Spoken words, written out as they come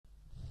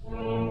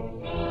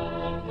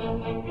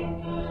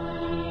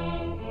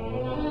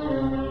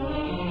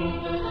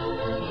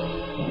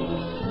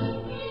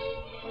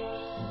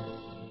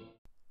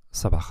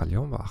صباح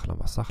اليوم وأهلا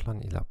وسهلا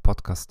إلى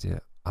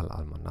بودكاست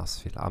العلم الناس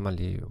في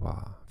العمل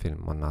وفي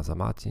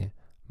المنظمات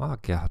مع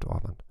جهاد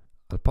أوربان.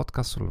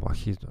 البودكاست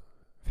الوحيد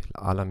في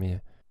العالم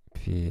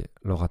في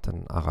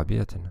لغة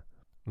عربية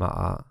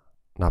مع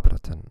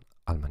نبرة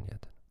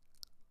ألمانية.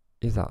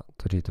 إذا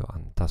تريد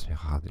أن تسمع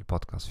هذا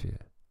البودكاست في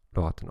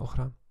لغة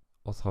أخرى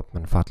اضغط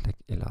من فضلك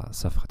إلى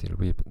صفحة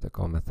الويب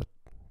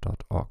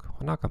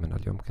thegomethod.org. هناك من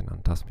اليمكن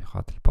أن تسمع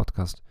هذا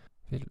البودكاست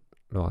في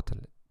اللغة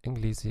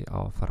الإنجليزي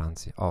أو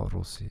فرنسي أو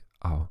روسي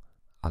أو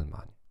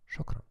ألماني.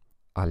 شكرا.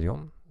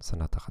 اليوم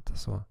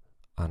سنتحدث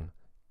عن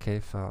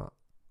كيف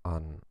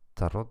أن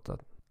ترد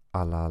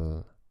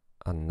على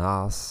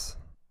الناس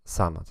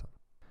صامتا.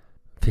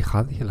 في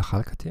هذه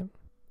الحلقة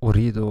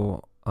أريد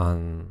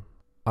أن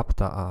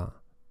أبدأ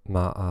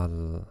مع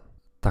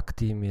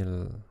تقديم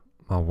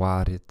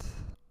الموارد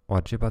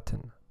واجبة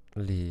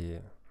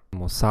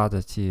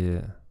لمساعدة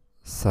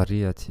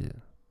سريعة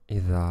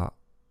إذا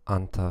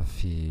أنت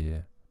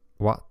في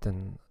وقت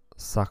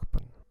صعب.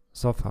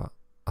 سوف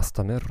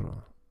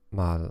أستمر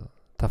مع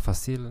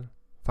التفاصيل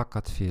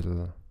فقط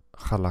في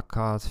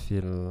الحلقات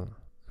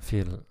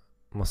في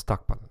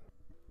المستقبل.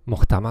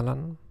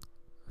 محتملا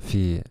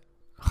في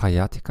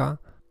حياتك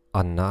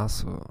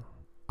الناس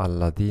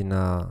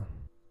الذين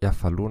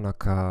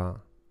يفعلونك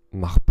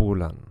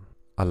مقبولا،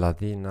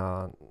 الذين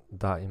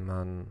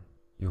دائما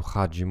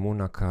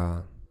يهاجمونك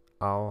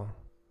أو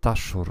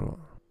تشعر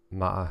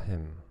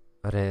معهم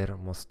غير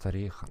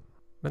مستريحا.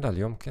 من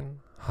اليمكن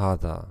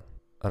هذا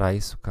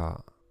رئيسك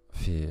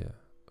في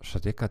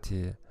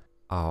شركة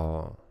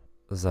أو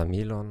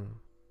زميل،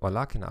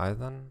 ولكن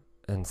أيضا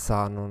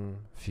إنسان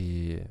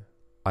في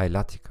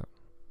عائلتك.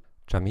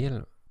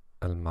 جميع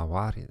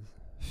الموارد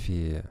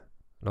في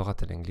اللغة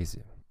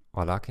الإنجليزية،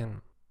 ولكن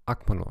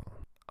أكمل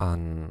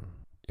أن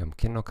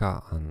يمكنك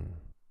أن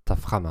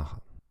تفهمها.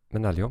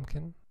 من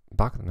اليمكن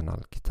بعض من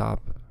الكتاب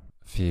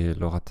في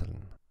لغة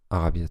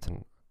عربية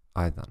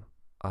أيضا.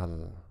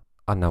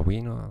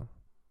 العناوين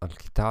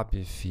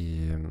الكتاب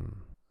في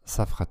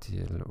صفحة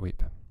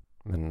الويب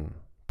من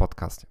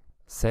بودكاست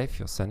Save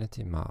Your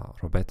Sanity مع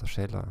روبرتا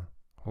شيلر.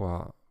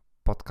 هو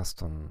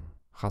بودكاست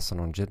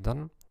حسن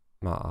جدا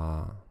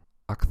مع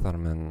أكثر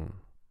من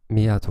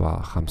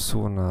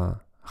 150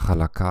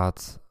 حلقات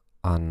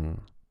عن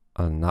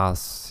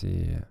الناس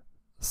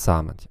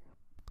صامت.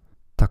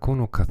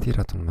 تكون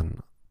كثيرة من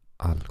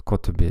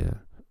الكتب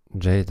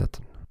جيدة،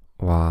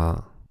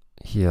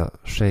 وهي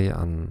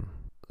شيئا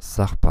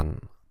صعبا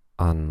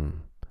أن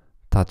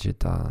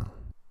تجد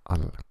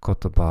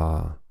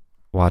الكتب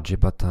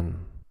واجبة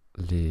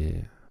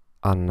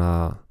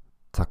لأن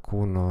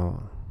تكون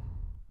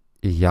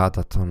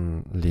إيادة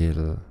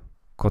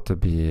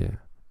للكتب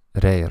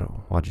غير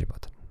واجبة.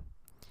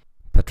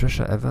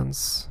 Patricia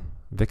Evans,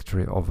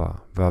 Victory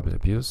Over Verbal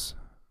Abuse,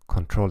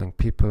 Controlling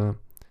People,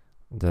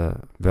 The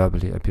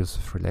Verbally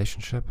Abusive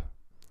Relationship.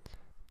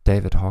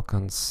 David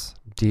Hawkins,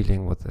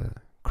 Dealing with the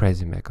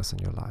Crazy Makers in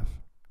Your Life.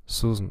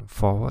 Susan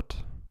Forward,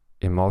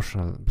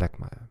 Emotional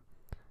Blackmail.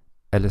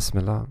 Alice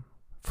Miller,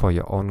 For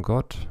Your Own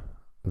Good,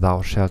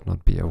 Thou Shalt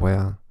Not Be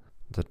Aware,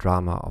 The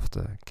Drama of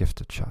the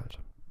Gifted Child.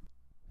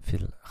 في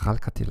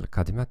الحلقة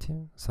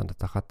القادمة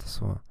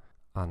سنتحدث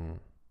عن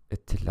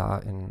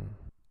اطلاع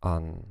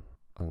عن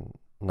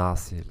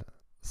الناس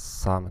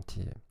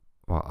الصامت،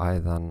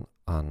 وأيضا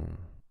عن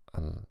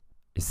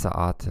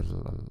الإساءات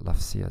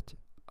اللفظية.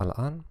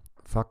 الآن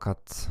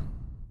فقط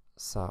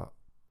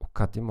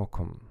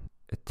سأقدمكم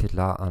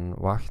اطلاعا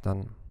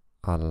واحدا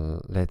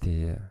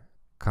الذي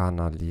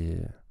كان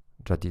لي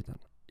جديدا.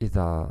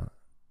 إذا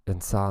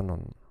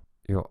إنسان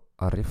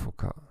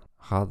يعرفك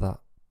هذا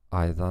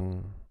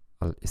أيضا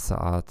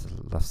الإساءات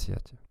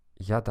اللفظية،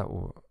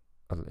 يدعو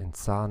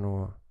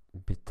الإنسان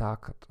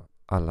بطاقة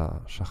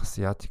على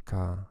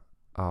شخصيتك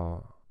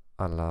أو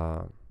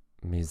على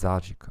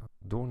مزاجك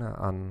دون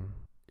أن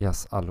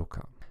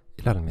يسألك.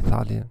 إلى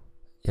المثال،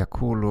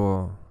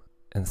 يقول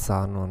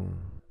إنسان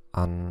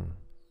أن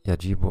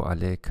يجب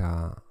عليك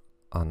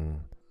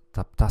أن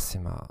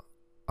تبتسم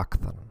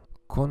أكثر.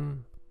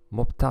 كن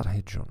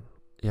مبتهج.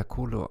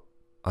 يقول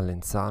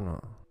الإنسان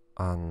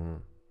أن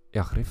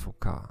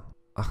يعرفك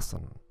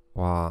أحسن،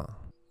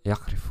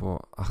 ويعرف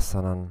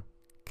أحسنا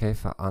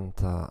كيف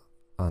أنت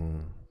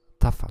أن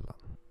تفعل.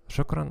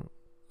 شكرا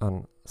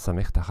أن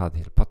سمعت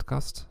هذه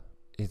البودكاست.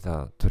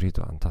 إذا تريد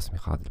أن تسمع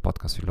هذه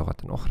البودكاست في لغة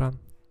أخرى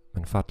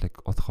من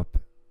فضلك اضغط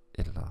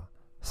إلى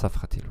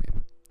صفحة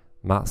الويب.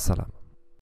 مع السلامة.